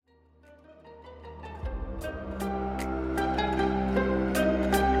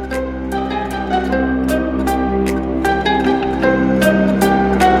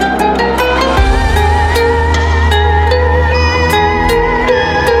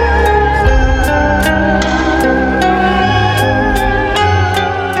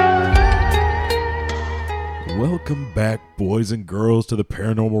boys and girls, to the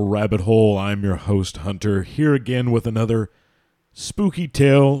Paranormal Rabbit Hole. I'm your host, Hunter, here again with another spooky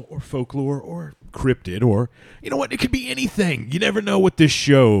tale or folklore or cryptid or, you know what, it could be anything. You never know with this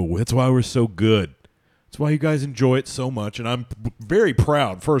show. That's why we're so good. That's why you guys enjoy it so much, and I'm very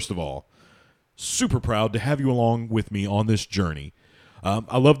proud, first of all, super proud to have you along with me on this journey.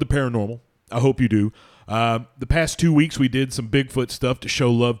 I love the paranormal. I hope you do. The past 2 weeks, we did some Bigfoot stuff to show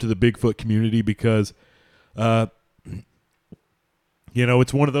love to the Bigfoot community because,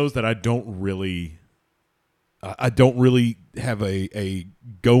 it's one of those that I don't really have a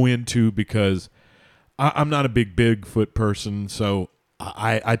go into because I'm not a big Bigfoot person, so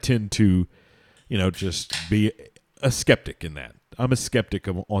I tend to, just be a skeptic in that. I'm a skeptic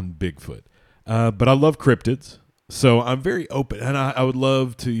on Bigfoot. But I love cryptids, so I'm very open, and I would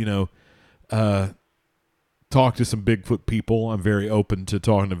love to, talk to some Bigfoot people. I'm very open to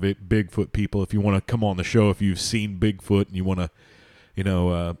talking to Bigfoot people. If you want to come on the show, if you've seen Bigfoot and you want to,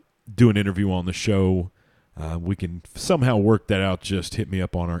 do an interview on the show, we can somehow work that out. Just hit me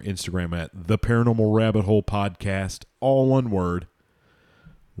up on our Instagram at The Paranormal Rabbit Hole Podcast, all one word,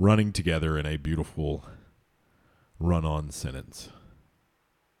 running together in a beautiful run-on sentence.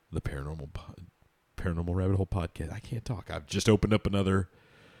 The Paranormal Rabbit Hole Podcast. I can't talk. I've just opened up another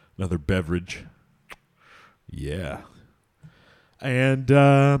beverage. Yeah. And,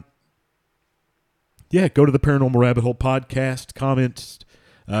 go to the Paranormal Rabbit Hole Podcast, comment,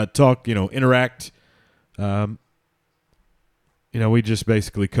 talk, interact. We just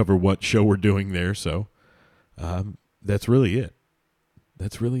basically cover what show we're doing there. So, that's really it.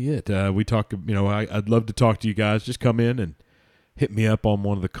 We talk, I'd love to talk to you guys. Just come in and hit me up on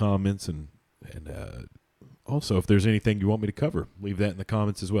one of the comments. And also, if there's anything you want me to cover, leave that in the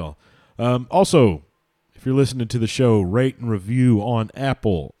comments as well. Also, if you're listening to the show, rate and review on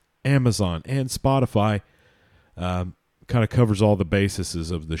Apple, Amazon, and Spotify. Kind of covers all the bases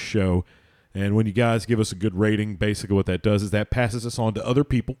of the show. And when you guys give us a good rating, basically what that does is that passes us on to other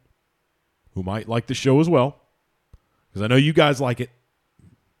people who might like the show as well. Because I know you guys like it.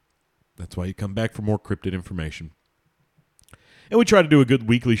 That's why you come back for more cryptid information. And we try to do a good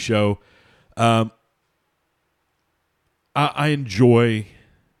weekly show. I enjoy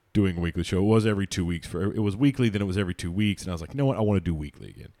doing a weekly show. It was every 2 weeks. It was weekly, then it was every 2 weeks. And I was like, you know what? I want to do weekly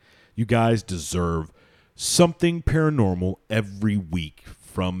again. You guys deserve something paranormal every week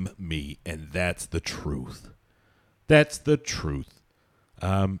from me. And that's the truth. That's the truth.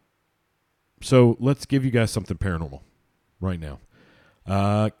 So let's give you guys something paranormal right now.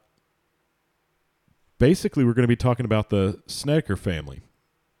 Basically, we're going to be talking about the Snedeker family,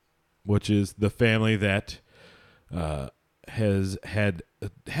 which is the family that has had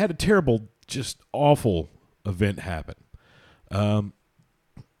a terrible, just awful event happen.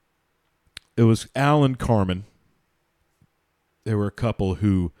 It was Al and Carmen. They were a couple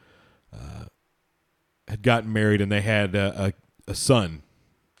who had gotten married, and they had a son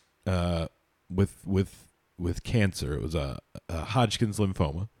with cancer. It was a Hodgkin's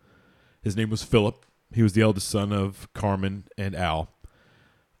lymphoma. His name was Philip. He was the eldest son of Carmen and Al,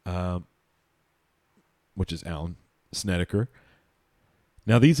 which is Alan Snedeker.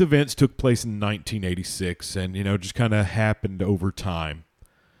 Now, these events took place in 1986 and, just kind of happened over time.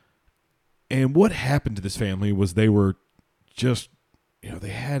 And what happened to this family was they were just, they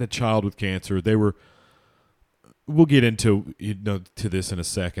had a child with cancer. We'll get into, to this in a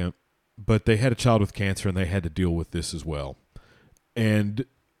second, but they had a child with cancer and they had to deal with this as well. And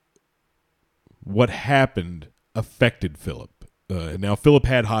what happened affected Philip. Now, Philip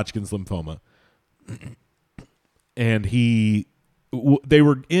had Hodgkin's lymphoma, and they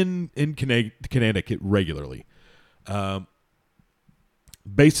were in Connecticut regularly.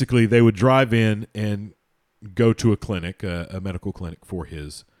 Basically, they would drive in and go to a clinic, a medical clinic, for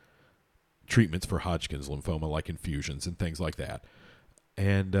his treatments for Hodgkin's lymphoma, like infusions and things like that.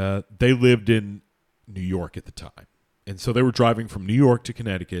 And they lived in New York at the time. And so they were driving from New York to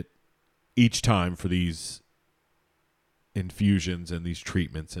Connecticut each time for these infusions and these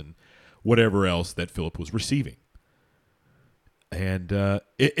treatments and whatever else that Philip was receiving. And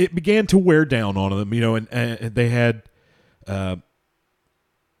it began to wear down on them, and they had,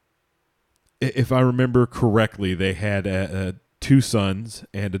 if I remember correctly, they had 2 sons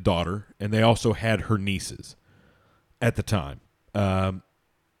and a daughter, and they also had her nieces at the time. And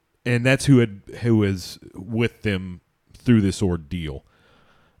that's who was with them through this ordeal.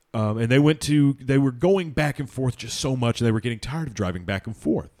 And they were going back and forth just so much, and they were getting tired of driving back and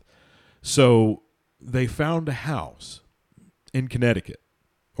forth. So they found a house in Connecticut.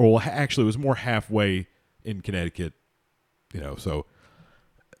 Or actually, it was more halfway in Connecticut, so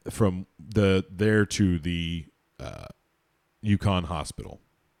from there to the Yukon Hospital.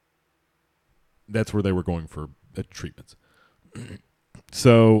 That's where they were going for treatments.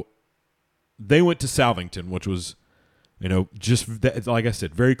 So they went to Salvington, which was, just like I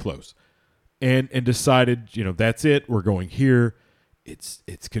said, very close, and decided, that's it. We're going here.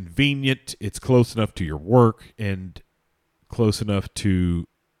 It's convenient. It's close enough to your work and close enough to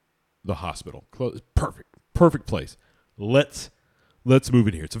the hospital. Perfect place. Let's move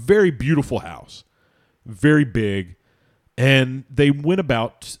in here. It's a very beautiful house, very big, and they went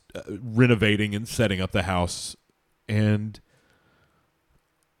about renovating and setting up the house. And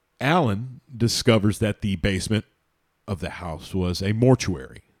Alan discovers that the basement of the house was a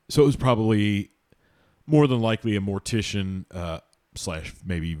mortuary. So it was probably more than likely a mortician /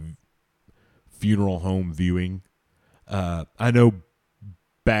 maybe funeral home viewing. I know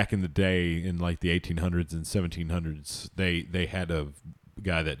back in the day, in like the 1800s and 1700s, they had a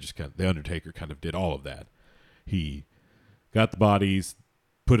guy that just the undertaker kind of did all of that. He got the bodies,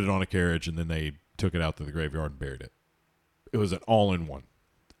 put it on a carriage, and then they took it out to the graveyard and buried it. It was an all-in-one.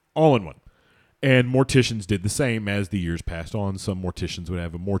 And morticians did the same as the years passed on. Some morticians would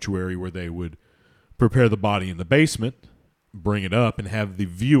have a mortuary where they would prepare the body in the basement, bring it up, and have the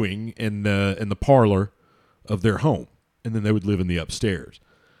viewing in the parlor of their home. And then they would live in the upstairs.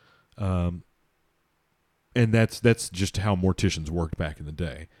 And that's just how morticians worked back in the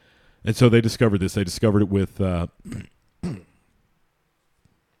day. And so they discovered this. They discovered it with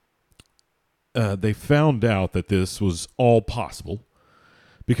they found out that this was all possible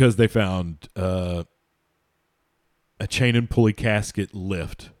because they found a chain and pulley casket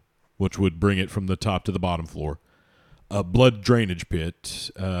lift, which would bring it from the top to the bottom floor, a blood drainage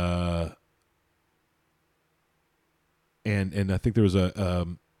pit, and I think there was a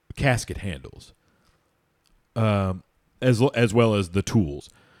casket handles, as well as the tools.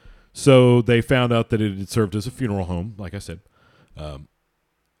 So they found out that it had served as a funeral home, like I said,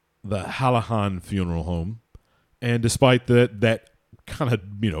 the Hallahan Funeral Home. And despite that kind of,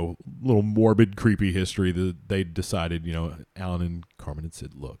 little morbid, creepy history, they decided, Alan and Carmen had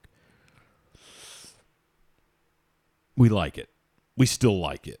said, look, we like it. We still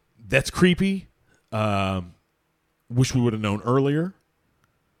like it. That's creepy. Wish we would have known earlier,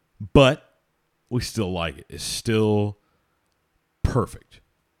 but we still like it. It's still perfect.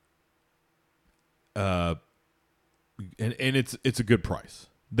 And it's a good price.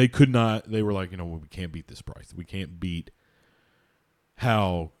 They could not. They were like, we can't beat this price. We can't beat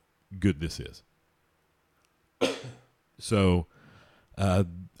how good this is. So,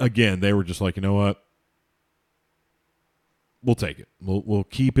 again, they were just like, you know what? We'll take it. We'll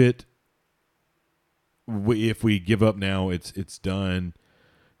keep it. If we give up now, it's done.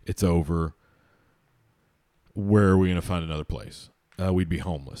 It's over. Where are we going to find another place? We'd be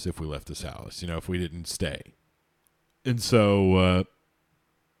homeless if we left this house, if we didn't stay. And so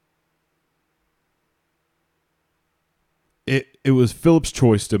it was Philip's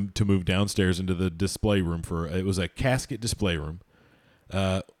choice to move downstairs into the display room it was a casket display room,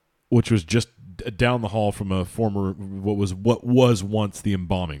 which was just down the hall from a former what was once the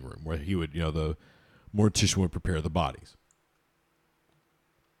embalming room, where he would the mortician would prepare the bodies.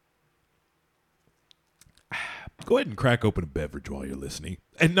 Go ahead and crack open a beverage while you're listening,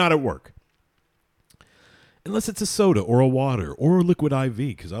 and not at work. Unless it's a soda or a water or a liquid IV,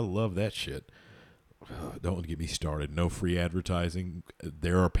 because I love that shit. Don't get me started. No free advertising.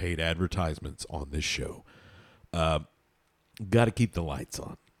 There are paid advertisements on this show. Got to keep the lights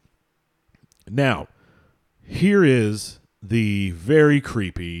on. Now, here is the very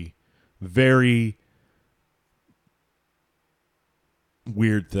creepy, very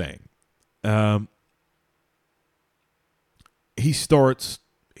weird thing. He starts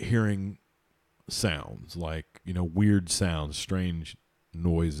hearing sounds like, weird sounds, strange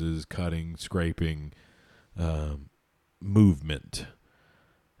noises, cutting, scraping, movement,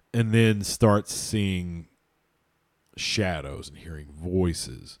 and then starts seeing shadows and hearing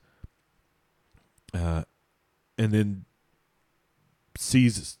voices, and then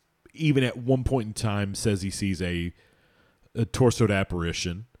sees, even at one point in time, says he sees a torsoed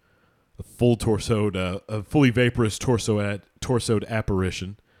apparition, a fully vaporous torsoed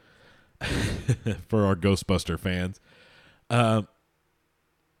apparition for our Ghostbuster fans.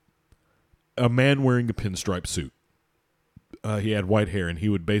 A man wearing a pinstripe suit. He had white hair, and he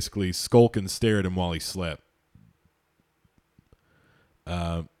would basically skulk and stare at him while he slept.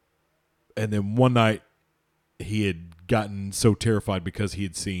 And then one night, he had gotten so terrified because he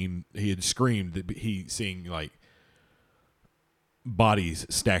had screamed that seeing like bodies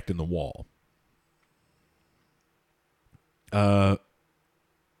stacked in the wall.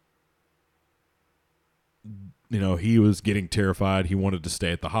 he was getting terrified. He wanted to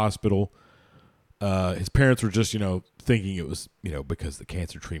stay at the hospital. His parents were just, thinking it was, because the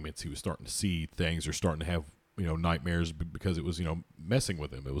cancer treatments, he was starting to see things or starting to have, nightmares because it was, messing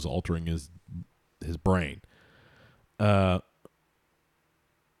with him. It was altering his brain.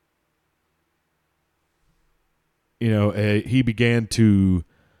 He began to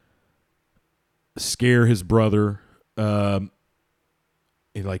scare his brother.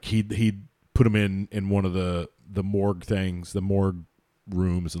 He'd put him in one of the morgue things, the morgue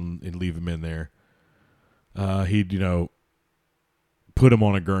rooms, and leave him in there. He'd put him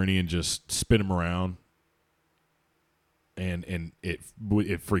on a gurney and just spin him around, and it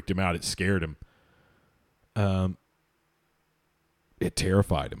freaked him out. It scared him. It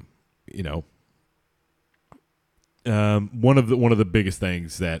terrified him. One of the biggest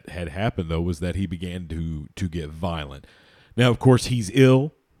things that had happened though was that he began to get violent. Now, of course, he's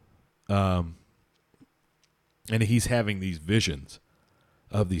ill, and he's having these visions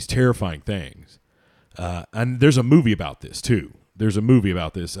of these terrifying things. And there's a movie about this too.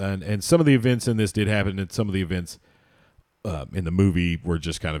 And some of the events in this did happen, and some of the events in the movie were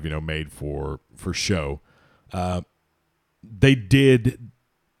just kind of made for show. They did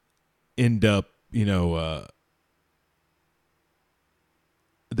end up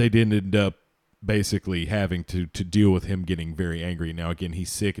basically having to deal with him getting very angry. Now, again,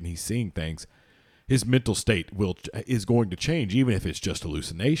 he's sick and he's seeing things. His mental state is going to change, even if it's just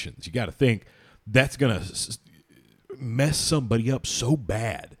hallucinations. You got to think that's going to mess somebody up so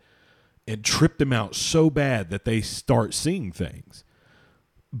bad and trip them out so bad that they start seeing things.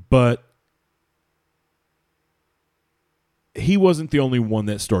 But he wasn't the only one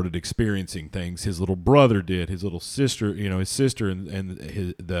that started experiencing things. His little brother did. His little sister, his sister and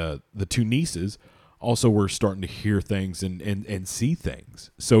the two nieces also were starting to hear things and see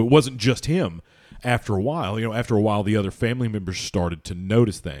things. So it wasn't just him. After a while, the other family members started to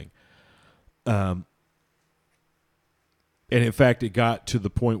notice things. And in fact, it got to the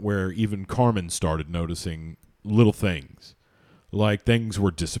point where even Carmen started noticing little things. Like things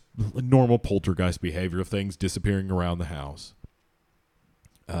were normal poltergeist behavior of things disappearing around the house.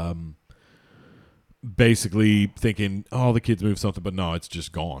 Basically thinking, oh, the kids moved something, but no, it's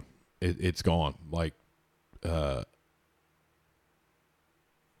just gone. It's gone.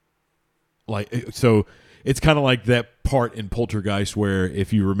 So it's kind of like that part in Poltergeist where,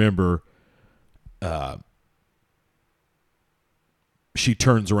 if you remember, she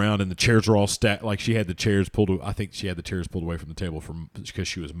turns around and the chairs are all stacked. Like she had the chairs pulled. I think she had the chairs pulled away from the table because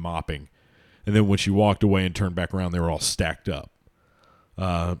she was mopping. And then when she walked away and turned back around, they were all stacked up.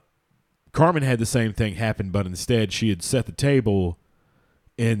 Carmen had the same thing happen, but instead she had set the table,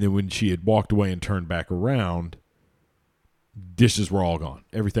 and then when she had walked away and turned back around, dishes were all gone.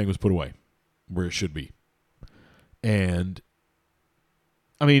 Everything was put away where it should be. And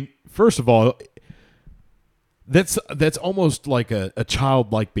I mean, first of all, that's almost like a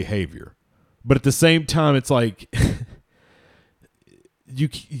childlike behavior. But at the same time, it's like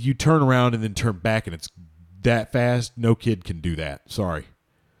you turn around and then turn back and it's that fast. No kid can do that. Sorry.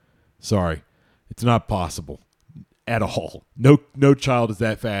 It's not possible at all. No child is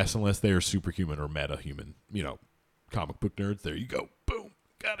that fast unless they are superhuman or meta-human. Comic book nerds. There you go. Boom.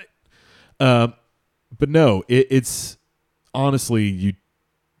 Got it. But no, it's honestly,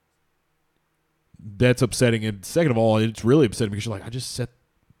 that's upsetting. And second of all, it's really upsetting because you're like, I just set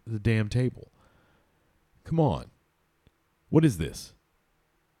the damn table. Come on. What is this?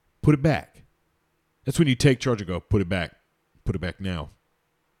 Put it back. That's when you take charge and go, put it back. Put it back now.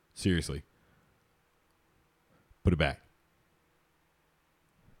 Seriously. Put it back.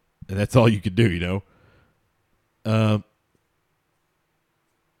 And that's all you could do,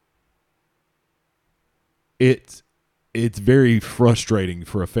 It's very frustrating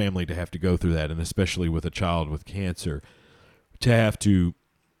for a family to have to go through that, and especially with a child with cancer, to have to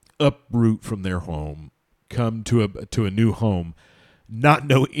uproot from their home, come to a new home, not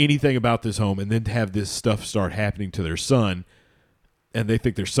know anything about this home, and then have this stuff start happening to their son, and they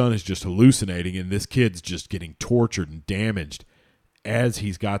think their son is just hallucinating, and this kid's just getting tortured and damaged as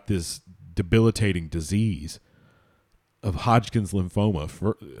he's got this debilitating disease of Hodgkin's lymphoma.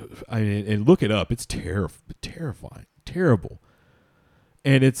 And look it up. It's terrifying, terrible.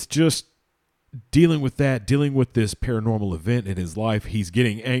 And it's just dealing with this paranormal event in his life. He's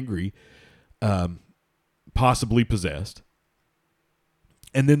getting angry, possibly possessed.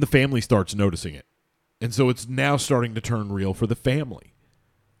 And then the family starts noticing it. And so it's now starting to turn real for the family.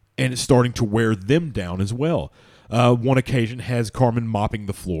 And it's starting to wear them down as well. One occasion has Carmen mopping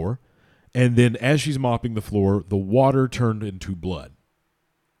the floor. And then as she's mopping the floor, the water turned into blood.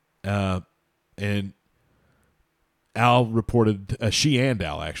 And Al reported, she and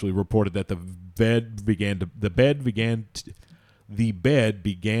Al actually reported that the bed began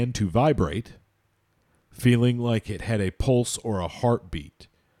to vibrate, feeling like it had a pulse or a heartbeat.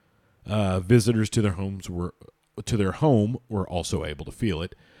 Visitors to their home were also able to feel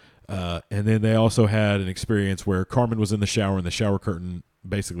it. And then they also had an experience where Carmen was in the shower and the shower curtain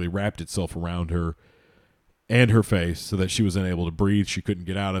basically wrapped itself around her and her face so that she was unable to breathe. She couldn't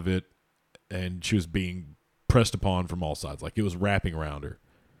get out of it, and she was being pressed upon from all sides, like it was wrapping around her.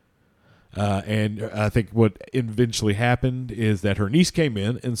 And I think what eventually happened is that her niece came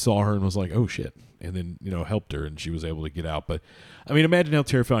in and saw her and was like, oh, shit, and then, helped her, and she was able to get out. But, I mean, imagine how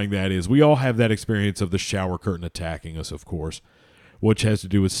terrifying that is. We all have that experience of the shower curtain attacking us, of course, which has to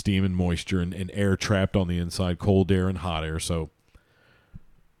do with steam and moisture and air trapped on the inside, cold air and hot air. So,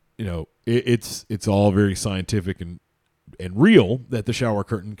 it's all very scientific and real that the shower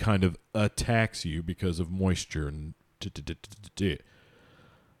curtain kind of attacks you because of moisture and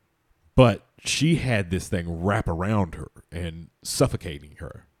but she had this thing wrap around her and suffocating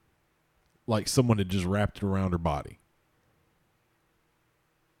her like someone had just wrapped it around her body.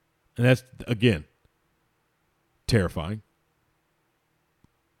 And that's, again, terrifying.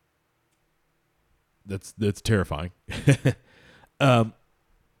 That's terrifying. Then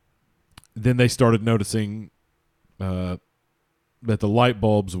they started noticing that the light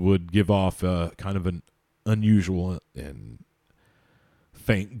bulbs would give off kind of an unusual and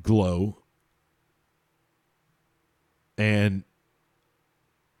faint glow. And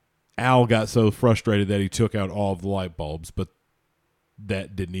Al got so frustrated that he took out all of the light bulbs, but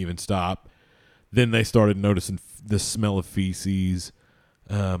that didn't even stop. Then they started noticing the smell of feces.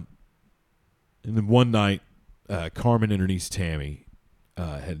 And then one night, Carmen and her niece Tammy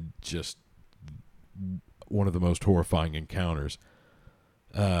had just one of the most horrifying encounters.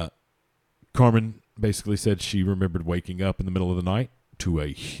 Carmen basically said she remembered waking up in the middle of the night to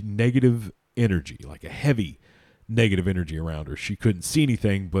a negative energy, like a heavy negative energy around her. She couldn't see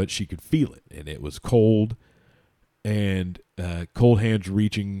anything, but she could feel it, and it was cold, and cold hands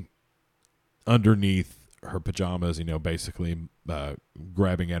reaching underneath her pajamas, basically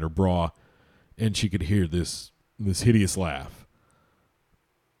grabbing at her bra, and she could hear this hideous laugh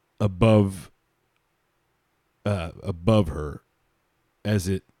above her as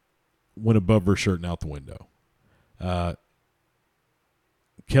it went above her shirt and out the window.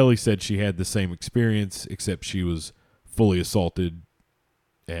 Kelly said she had the same experience, except she was fully assaulted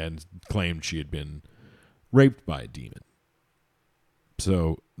and claimed she had been raped by a demon.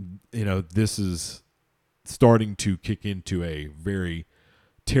 So, this is starting to kick into a very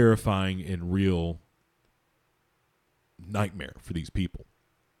terrifying and real nightmare for these people.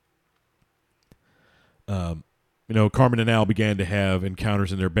 Carmen and Al began to have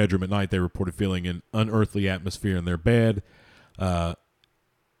encounters in their bedroom at night. They reported feeling an unearthly atmosphere in their bed.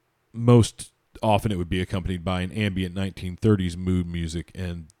 Most often it would be accompanied by an ambient 1930s mood music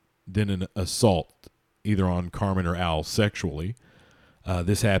and then an assault either on Carmen or Al sexually.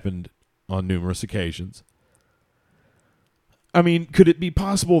 This happened on numerous occasions. I mean, could it be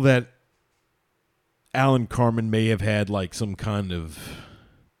possible that Al and Carmen may have had like some kind of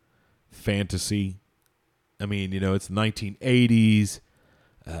fantasy? I mean, it's the 1980s.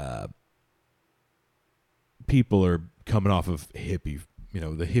 People are coming off of hippie,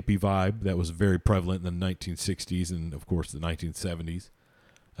 the hippie vibe that was very prevalent in the 1960s and, of course, the 1970s.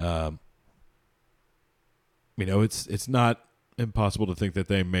 It's not impossible to think that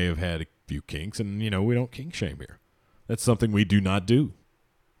they may have had a few kinks, and, we don't kink shame here. That's something we do not do.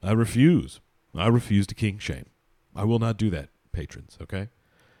 I refuse to kink shame. I will not do that, patrons, okay?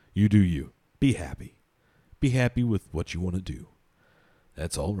 You do you. Be happy. Be happy with what you want to do.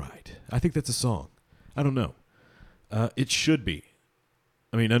 That's all right. I think that's a song. I don't know. It should be.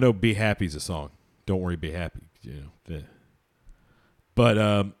 I mean, I know Be Happy's a song. Don't worry, be happy. But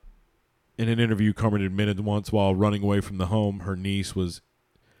in an interview, Carmen admitted once while running away from the home, her niece was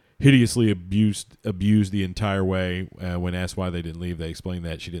hideously abused the entire way. When asked why they didn't leave, they explained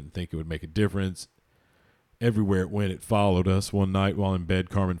that she didn't think it would make a difference. Everywhere it went, it followed us. One night while in bed,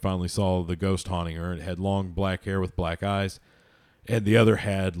 Carmen finally saw the ghost haunting her. It had long black hair with black eyes, and the other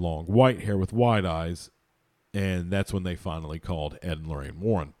had long white hair with white eyes, and that's when they finally called Ed and Lorraine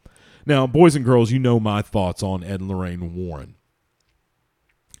Warren. Now, boys and girls, you know my thoughts on Ed and Lorraine Warren.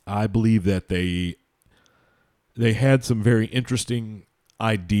 I believe that they had some very interesting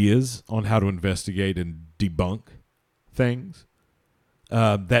ideas on how to investigate and debunk things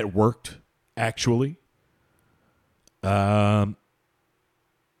that worked, actually. But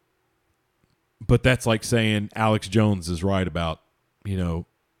that's like saying Alex Jones is right about,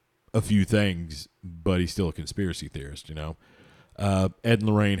 a few things, but he's still a conspiracy theorist, you know. Ed and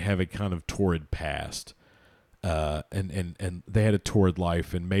Lorraine have a kind of torrid past, and they had a torrid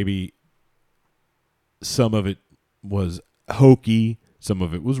life, and maybe some of it was hokey, some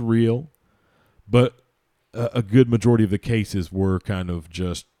of it was real, but a good majority of the cases were kind of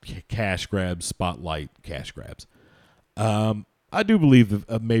just cash grabs, spotlight cash grabs. I do believe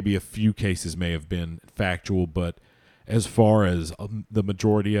that maybe a few cases may have been factual, but as far as the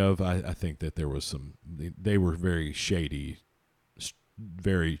majority of, I think that there was some, they were very shady,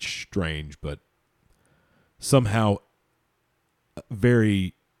 very strange, but somehow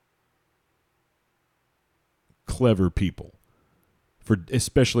very clever people,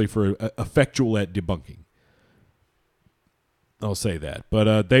 especially for effectual at debunking. I'll say that.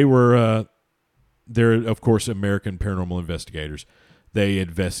 But they're, of course, American paranormal investigators. They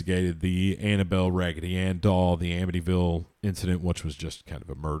investigated the Annabelle Raggedy Ann doll, the Amityville incident, which was just kind of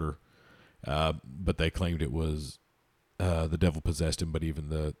a murder. But they claimed it was the devil possessed him. But even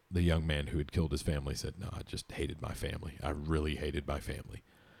the young man who had killed his family said, no, I just hated my family. I really hated my family.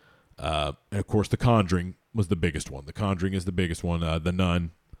 And, of course, The Conjuring was the biggest one. The Conjuring is the biggest one. The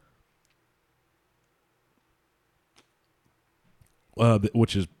Nun,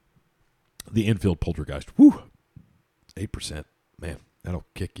 which is the Enfield poltergeist. Whew, 8%. Man, that'll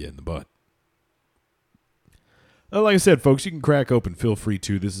kick you in the butt. Like I said, folks, you can crack open. Feel free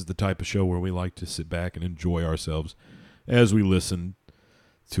to. This is the type of show where we like to sit back and enjoy ourselves as we listen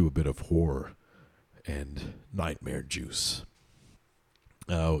to a bit of horror and nightmare juice.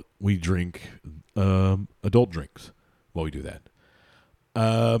 We drink adult drinks while we do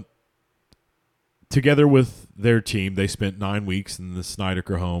that. Together with their team, they spent 9 weeks in the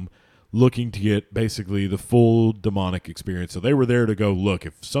Snedeker home looking to get basically the full demonic experience. So they were there to go, look,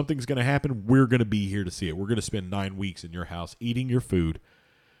 if something's going to happen, we're going to be here to see it. We're going to spend 9 weeks in your house eating your food.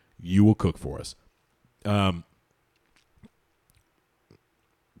 You will cook for us. But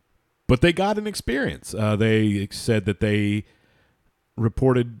they got an experience. They said that they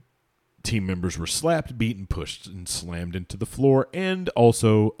reported team members were slapped, beaten, pushed, and slammed into the floor, and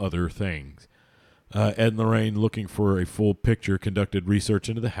also other things. Ed and Lorraine, looking for a full picture, conducted research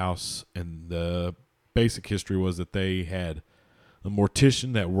into the house, and the basic history was that they had a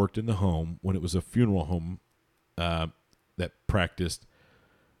mortician that worked in the home when it was a funeral home that practiced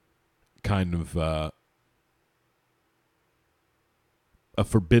kind of a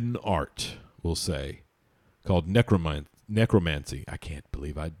forbidden art, we'll say, called necromancy. I can't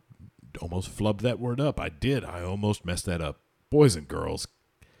believe I almost flubbed that word up. I did. I almost messed that up. Boys and girls,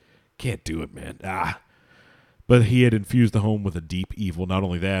 can't do it, man. But he had infused the home with a deep evil. Not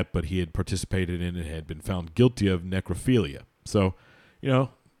only that, but he had participated in and had been found guilty of necrophilia. So,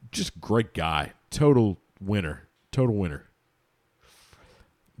 just great guy. Total winner. Total winner.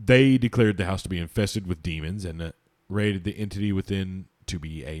 They declared the house to be infested with demons and rated the entity within to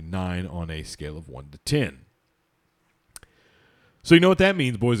be a 9 on a scale of 1 to 10. So you know what that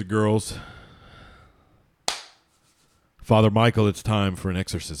means, boys and girls. Father Michael, it's time for an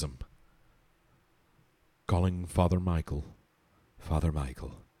exorcism. Calling Father Michael. Father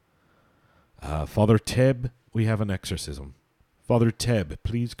Michael. Father Teb, we have an exorcism. Father Teb,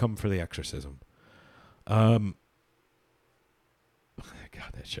 please come for the exorcism. God,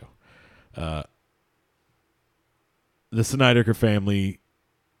 that show. The Snedeker family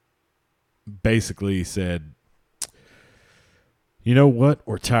basically said, you know what?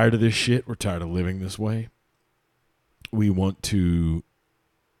 We're tired of this shit. We're tired of living this way. We want to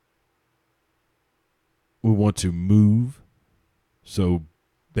move. So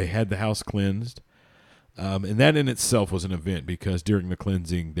they had the house cleansed. And that in itself was an event because during the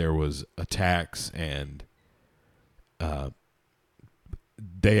cleansing there was attacks and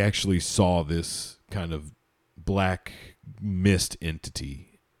they actually saw this kind of black mist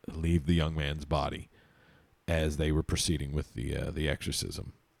entity leave the young man's body as they were proceeding with the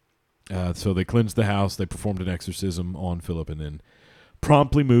exorcism. So they cleansed the house. They performed an exorcism on Philip and then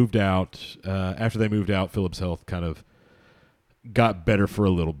promptly moved out. After they moved out, Philip's health kind of got better for a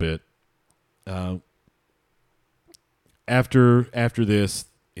little bit. After this,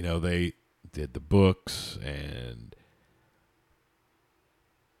 they did the books and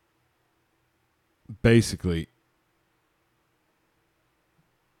basically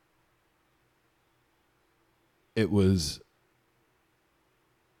it was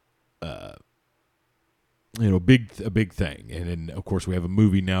a big thing. And then of course we have a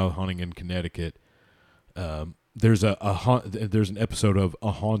movie now, Haunting in Connecticut. There's an episode of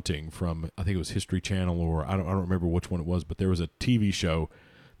A Haunting from, I think it was History Channel, or I don't remember which one it was, but there was a TV show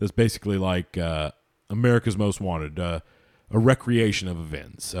that's basically like America's Most Wanted. a recreation of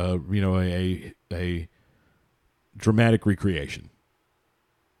events, a dramatic recreation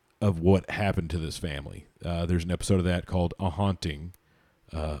of what happened to this family. There's an episode of that called A Haunting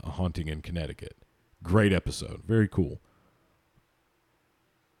in Connecticut. Great episode. Very cool.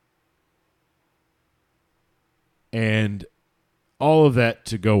 And all of that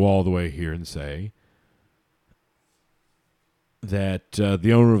to go all the way here and say that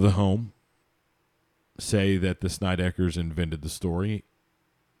the owner of the home say that the Snedekers invented the story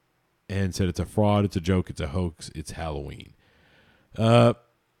and said it's a fraud, it's a joke, it's a hoax, it's Halloween.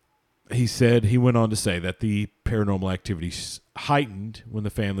 He went on to say that the paranormal activity heightened when the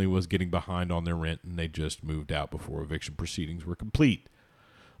family was getting behind on their rent and they just moved out before eviction proceedings were complete.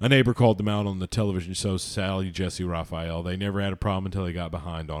 A neighbor called them out on the television show Sally, Jesse, Raphael. They never had a problem until they got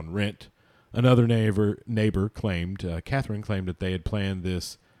behind on rent. Another neighbor claimed, Catherine claimed that they had planned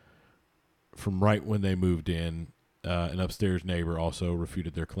this from right when they moved in. An upstairs neighbor also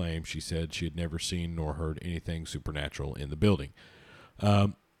refuted their claim. She said she had never seen nor heard anything supernatural in the building.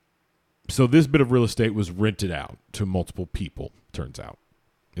 So this bit of real estate was rented out to multiple people, turns out.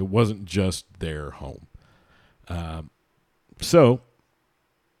 It wasn't just their home. So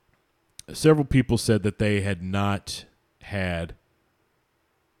several people said that they had not had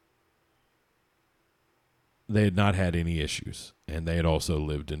any issues, and they had also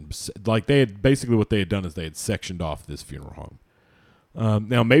lived in, like, they had basically what they had done is they had sectioned off this funeral home.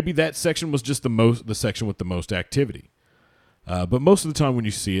 Now maybe that section was just the section with the most activity, but most of the time when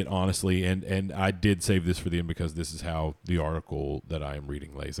you see it, honestly, and I did save this for the end because this is how the article that I am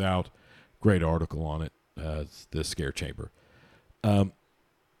reading lays out. Great article on it. It's the scare chamber.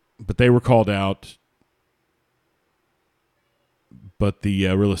 But they were called out. But the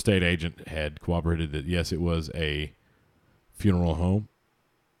real estate agent had corroborated that, yes, it was a funeral home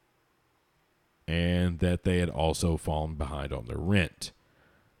and that they had also fallen behind on their rent.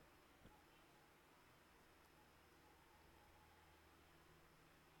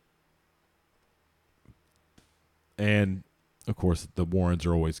 And, of course, the Warrens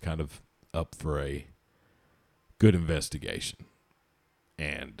are always kind of up for a good investigation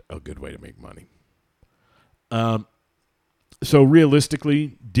and a good way to make money. So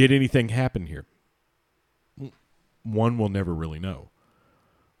realistically, did anything happen here? One will never really know.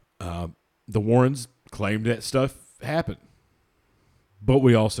 The Warrens claimed that stuff happened. But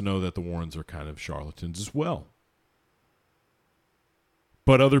we also know that the Warrens are kind of charlatans as well.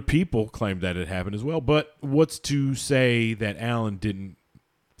 But other people claimed that it happened as well. But what's to say that Alan didn't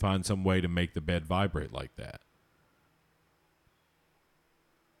find some way to make the bed vibrate like that?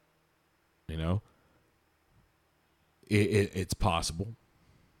 You know? It's possible.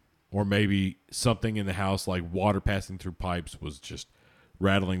 Or maybe something in the house like water passing through pipes was just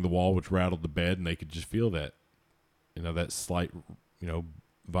rattling the wall, which rattled the bed, and they could just feel that, that slight,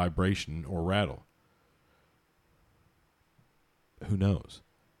 vibration or rattle. Who knows?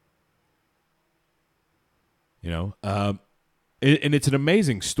 And it's an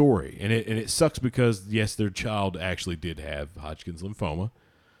amazing story, and it sucks because, yes, their child actually did have Hodgkin's lymphoma.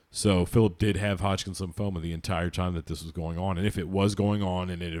 So Philip did have Hodgkin's lymphoma the entire time that this was going on. And if it was going on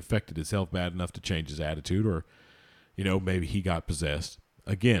and it affected his health bad enough to change his attitude, or, maybe he got possessed.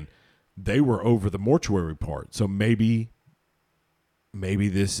 Again, they were over the mortuary part. So maybe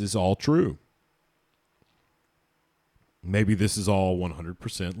this is all true. Maybe this is all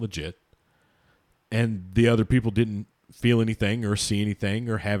 100% legit. And the other people didn't feel anything or see anything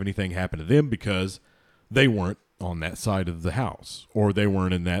or have anything happen to them because they weren't on that side of the house, or they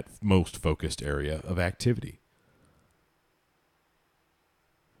weren't in that most focused area of activity.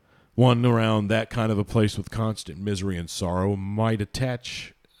 One around that kind of a place with constant misery and sorrow might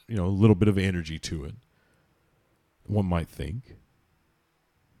attach, a little bit of energy to it. One might think,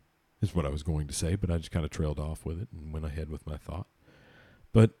 is what I was going to say, but I just kind of trailed off with it and went ahead with my thought.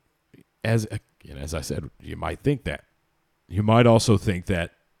 But as I said, you might think that. You might also think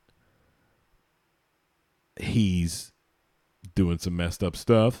that he's doing some messed up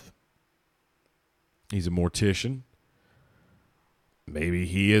stuff. He's a mortician. Maybe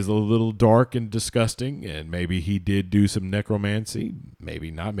he is a little dark and disgusting, and maybe he did do some necromancy.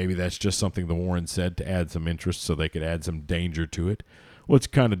 Maybe not. Maybe that's just something the Warrens said to add some interest so they could add some danger to it,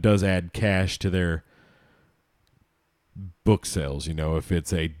 which kind of does add cash to their book sales, if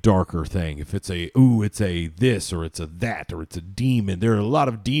it's a darker thing, if it's it's a this, or it's a that, or it's a demon. There are a lot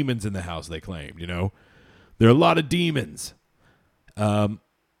of demons in the house, they claimed, There are a lot of demons.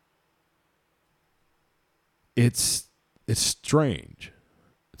 It's strange.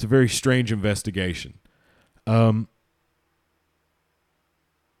 It's a very strange investigation. And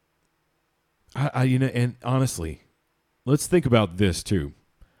honestly, let's think about this too.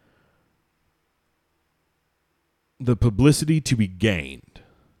 The publicity to be gained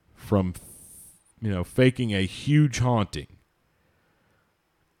from, faking a huge haunting.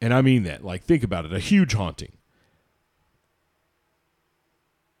 And I mean that. Like, think about it. A huge haunting.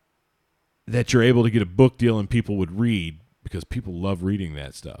 That you're able to get a book deal and people would read because people love reading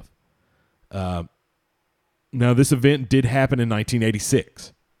that stuff. Now, this event did happen in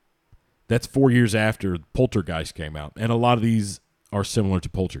 1986. That's 4 years after Poltergeist came out. And a lot of these are similar to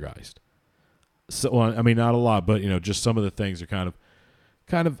Poltergeist. So, I mean, not a lot, but, just some of the things are kind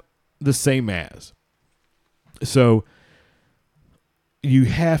of the same as. So you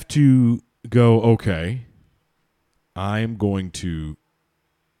have to go, okay, I'm going to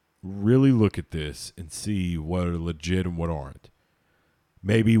really look at this and see what are legit and what aren't.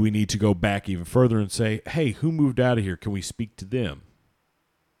 Maybe we need to go back even further and say, hey, who moved out of here? Can we speak to them?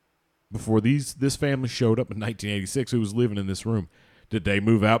 Before this family showed up in 1986, who was living in this room? Did they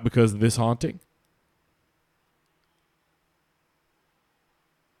move out because of this haunting?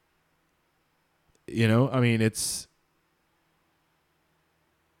 I mean, it's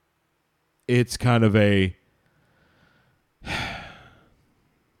kind of a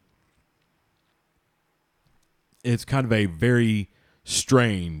very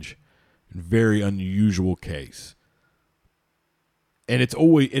strange and very unusual case. And it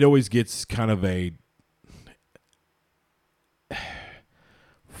always gets kind of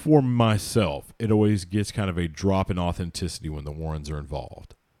for myself, it always gets kind of a drop in authenticity when the Warrens are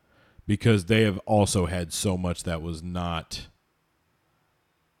involved. Because they have also had so much that was not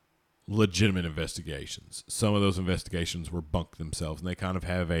legitimate investigations. Some of those investigations were bunk themselves, and they kind of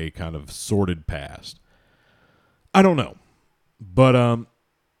have a kind of sordid past. I don't know. But,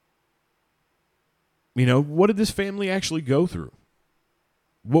 what did this family actually go through?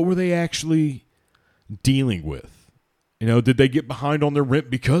 What were they actually dealing with? Did they get behind on their rent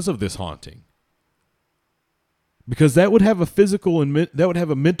because of this haunting? Because that would have a physical and that would have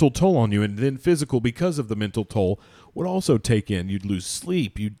a mental toll on you, and then physical because of the mental toll would also take in. You'd lose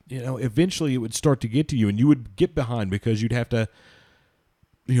sleep. Eventually it would start to get to you, and you would get behind because you'd have to,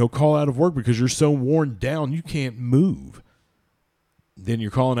 call out of work because you're so worn down you can't move. Then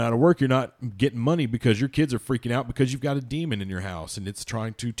you're calling out of work. You're not getting money because your kids are freaking out because you've got a demon in your house and it's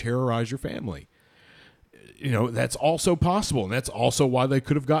trying to terrorize your family. That's also possible, and that's also why they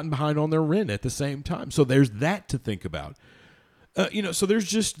could have gotten behind on their rent at the same time. So there's that to think about. So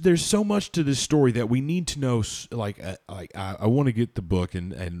there's so much to this story that we need to know. I want to get the book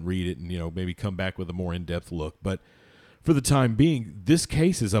and read it, and maybe come back with a more in-depth look. But for the time being, this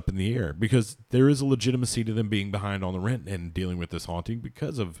case is up in the air because there is a legitimacy to them being behind on the rent and dealing with this haunting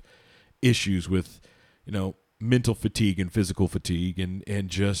because of issues with, mental fatigue and physical fatigue and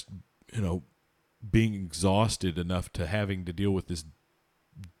just, being exhausted enough to having to deal with this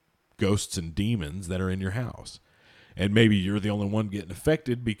ghosts and demons that are in your house. And maybe you're the only one getting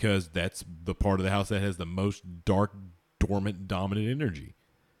affected because that's the part of the house that has the most dark, dormant, dominant energy.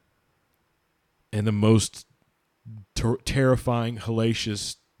 And the most terrifying,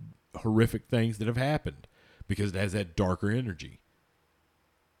 hellacious, horrific things that have happened because it has that darker energy.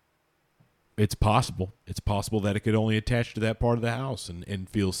 It's possible. It's possible that it could only attach to that part of the house and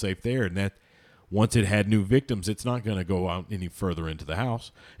feel safe there. And that once it had new victims, it's not going to go out any further into the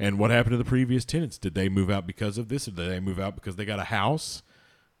house. And what happened to the previous tenants? Did they move out because of this? Or did they move out because they got a house?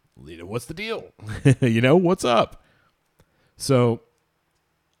 What's the deal? What's up? So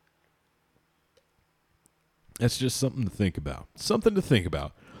that's just something to think about. Something to think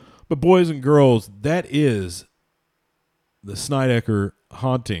about. But boys and girls, that is the Snedeker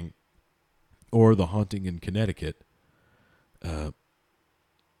haunting, or the haunting in Connecticut.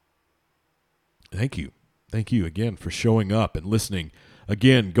 Thank you. Thank you again for showing up and listening.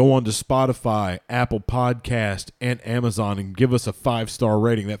 Again, go on to Spotify, Apple Podcast, and Amazon and give us a 5-star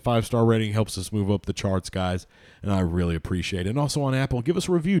rating. That 5-star rating helps us move up the charts, guys, and I really appreciate it. And also on Apple, give us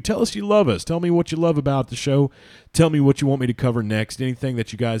a review. Tell us you love us. Tell me what you love about the show. Tell me what you want me to cover next. Anything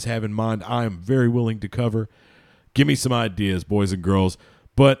that you guys have in mind, I am very willing to cover. Give me some ideas, boys and girls.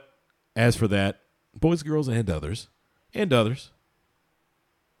 But as for that, boys and girls and others,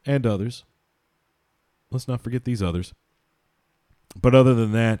 let's not forget these others. But other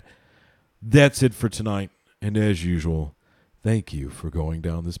than that, that's it for tonight. And as usual, thank you for going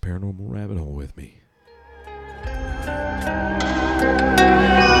down this paranormal rabbit hole with me.